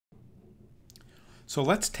So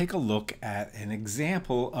let's take a look at an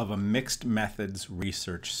example of a mixed methods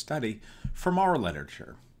research study from our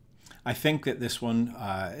literature. I think that this one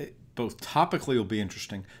both topically will be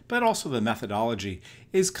interesting, but also the methodology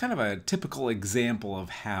is kind of a typical example of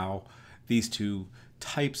how these two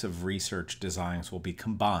types of research designs will be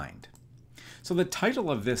combined. So the title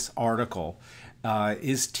of this article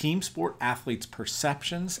is Team Sport Athletes'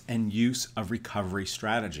 Perceptions and Use of Recovery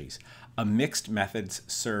Strategies, a Mixed Methods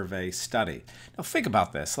Survey Study. Now think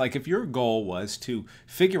about this, like if your goal was to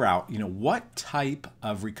figure out, what type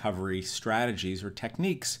of recovery strategies or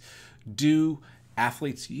techniques do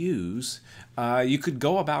athletes use, you could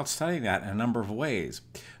go about studying that in a number of ways.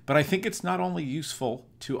 But I think it's not only useful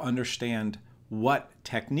to understand what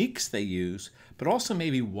techniques they use, but also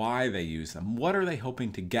maybe why they use them. What are they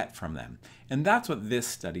hoping to get from them? And that's what this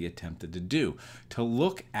study attempted to do, to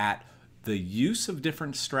look at the use of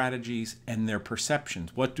different strategies and their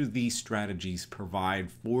perceptions. What do these strategies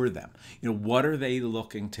provide for them? What are they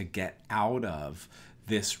looking to get out of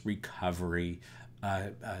this recovery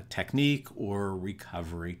technique or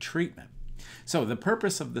recovery treatment? So the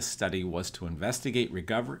purpose of the study was to investigate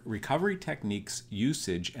recovery techniques,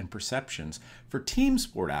 usage, and perceptions for team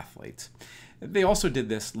sport athletes. They also did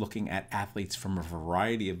this looking at athletes from a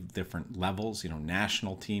variety of different levels,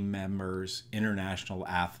 national team members, international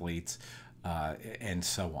athletes, and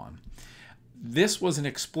so on. This was an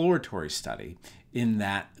exploratory study in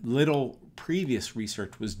that little previous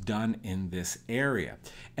research was done in this area.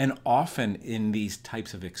 And often in these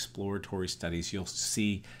types of exploratory studies, you'll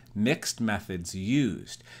see mixed methods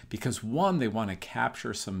used because one, they want to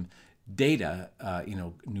capture some data,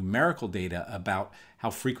 numerical data about how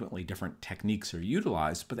frequently different techniques are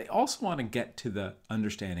utilized, but they also want to get to the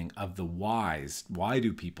understanding of the whys. Why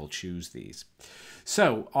do people choose these?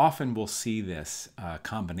 So often we'll see this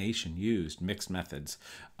combination used, mixed methods,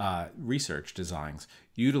 research designs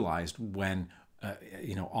utilized when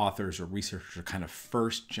authors or researchers are kind of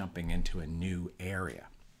first jumping into a new area.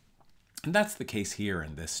 And that's the case here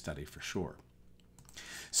in this study for sure.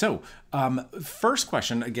 So first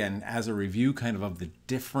question, again, as a review kind of the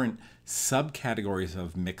different subcategories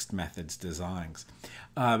of mixed methods designs,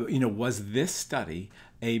 was this study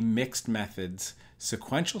a mixed methods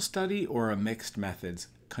sequential study or a mixed methods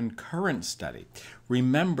concurrent study?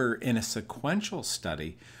 Remember, in a sequential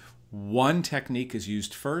study, one technique is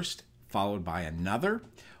used first, followed by another,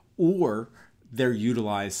 or they're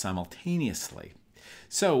utilized simultaneously.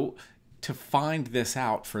 So to find this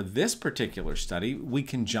out for this particular study, we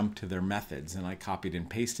can jump to their methods. And I copied and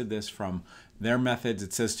pasted this from their methods.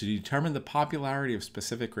 It says to determine the popularity of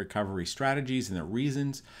specific recovery strategies and the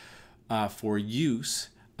reasons for use,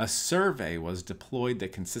 a survey was deployed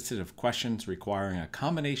that consisted of questions requiring a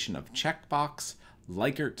combination of checkbox,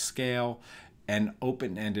 Likert scale, and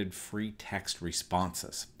open-ended free text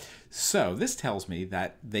responses. So this tells me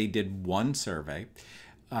that they did one survey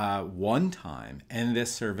one time, and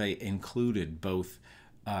this survey included both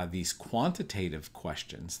these quantitative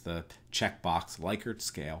questions, the checkbox, Likert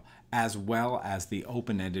scale, as well as the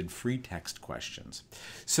open-ended free text questions.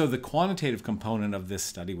 So the quantitative component of this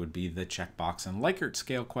study would be the checkbox and Likert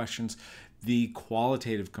scale questions. The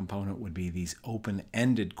qualitative component would be these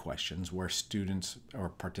open-ended questions where students, or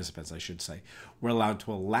participants I should say, were allowed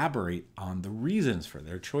to elaborate on the reasons for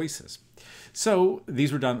their choices. So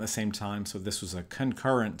these were done at the same time, so this was a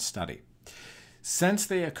concurrent study. Since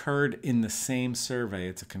they occurred in the same survey,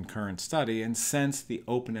 it's a concurrent study, and since the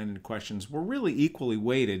open-ended questions were really equally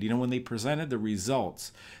weighted, when they presented the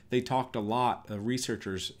results, they talked a lot, the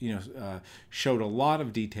researchers, showed a lot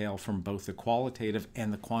of detail from both the qualitative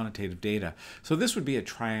and the quantitative data. So this would be a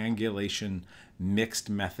triangulation mixed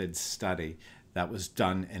methods study that was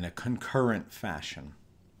done in a concurrent fashion.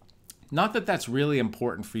 Not that that's really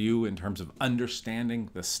important for you in terms of understanding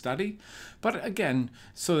the study, but again,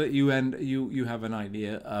 so that you have an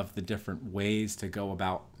idea of the different ways to go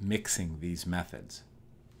about mixing these methods.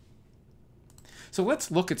 So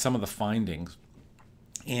let's look at some of the findings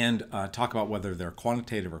and talk about whether they're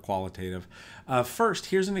quantitative or qualitative. First,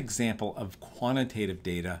 here's an example of quantitative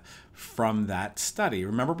data from that study.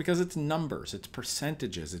 Remember, because it's numbers, it's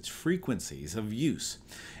percentages, it's frequencies of use.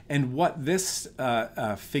 And what this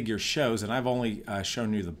figure shows, and I've only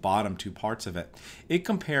shown you the bottom two parts of it, it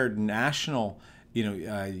compared national,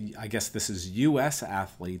 I guess this is U.S.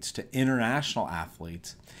 athletes to international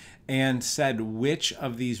athletes, and said which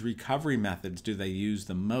of these recovery methods do they use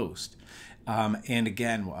the most. And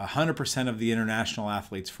again, 100% of the international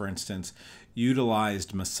athletes, for instance,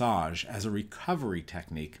 utilized massage as a recovery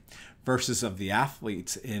technique versus of the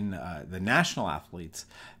athletes in the national athletes,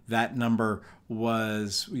 that number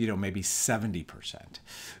was, maybe 70%.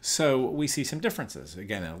 So we see some differences.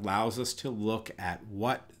 Again, it allows us to look at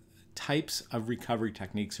what types of recovery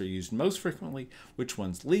techniques are used most frequently, which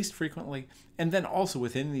ones least frequently, and then also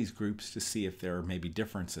within these groups to see if there are maybe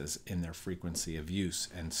differences in their frequency of use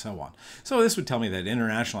and so on. So this would tell me that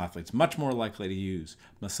international athletes much more likely to use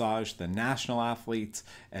massage than national athletes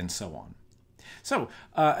and so on. So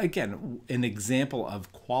again, an example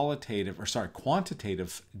of quantitative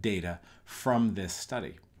data from this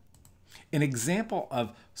study. An example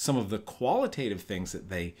of some of the qualitative things that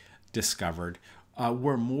they discovered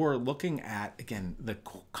were more looking at, again, the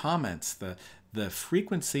comments, the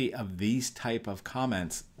frequency of these type of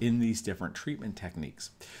comments in these different treatment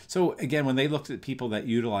techniques. So again, when they looked at people that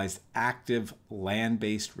utilized active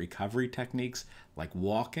land-based recovery techniques like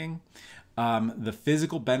walking, the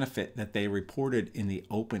physical benefit that they reported in the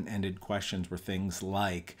open-ended questions were things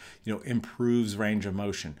like, improves range of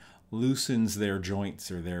motion, loosens their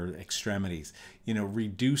joints or their extremities,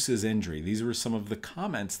 reduces injury. These were some of the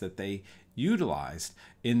comments that they utilized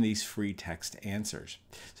in these free text answers.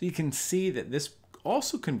 So you can see that this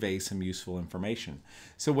also conveys some useful information.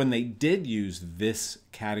 So when they did use this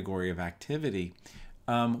category of activity,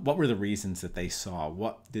 what were the reasons that they saw?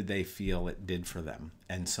 What did they feel it did for them?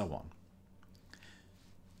 And so on.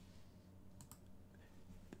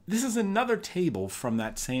 This is another table from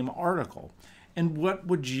that same article. And what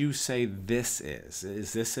would you say this is?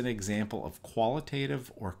 Is this an example of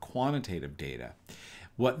qualitative or quantitative data?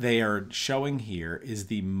 What they are showing here is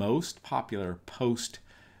the most popular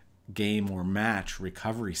post-game or match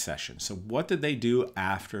recovery session. So what did they do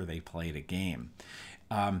after they played a game?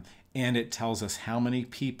 And it tells us how many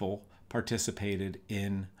people participated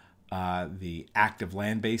in the active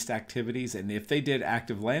land-based activities. And if they did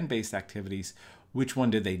active land-based activities, which one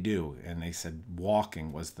did they do? And they said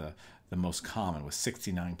walking was the most common, with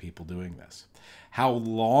 69 people doing this. How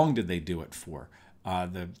long did they do it for?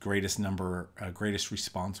 The greatest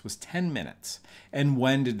response was 10 minutes. And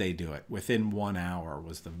when did they do it? Within 1 hour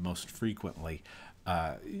was the most frequently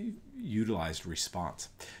utilized response.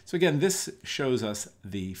 So again, this shows us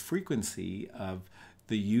the frequency of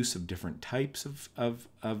the use of different types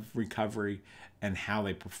of recovery and how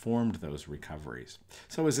they performed those recoveries.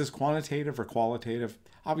 So is this quantitative or qualitative?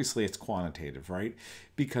 Obviously it's quantitative, right?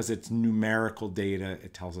 Because it's numerical data.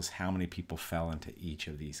 It tells us how many people fell into each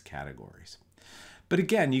of these categories. But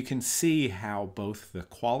again, you can see how both the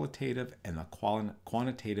qualitative and the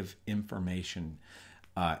quantitative information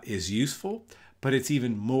is useful, but it's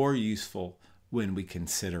even more useful when we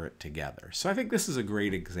consider it together. So I think this is a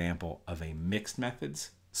great example of a mixed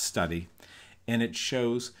methods study, and it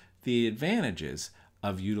shows the advantages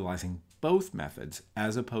of utilizing both methods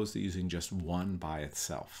as opposed to using just one by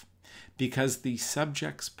itself. Because the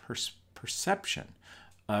subject's perception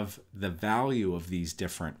of the value of these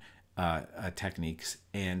different techniques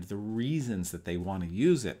and the reasons that they want to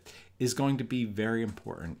use it is going to be very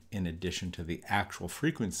important in addition to the actual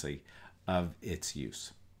frequency of its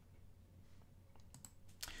use.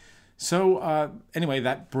 So anyway,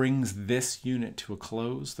 that brings this unit to a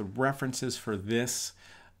close. The references for this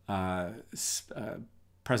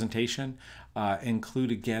presentation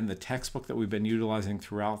include, again, the textbook that we've been utilizing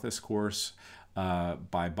throughout this course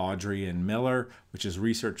by Baudry and Miller, which is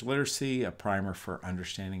Research Literacy, a primer for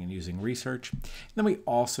understanding and using research. And then we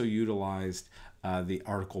also utilized the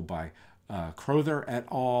article by Crowther et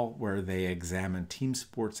al., where they examine team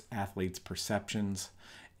sports athletes' perceptions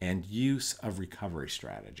and use of recovery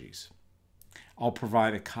strategies. I'll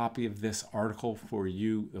provide a copy of this article for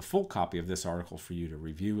you, the full copy of this article for you to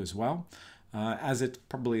review as well, as it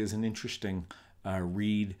probably is an interesting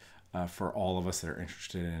read for all of us that are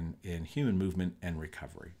interested in human movement and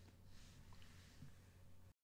recovery.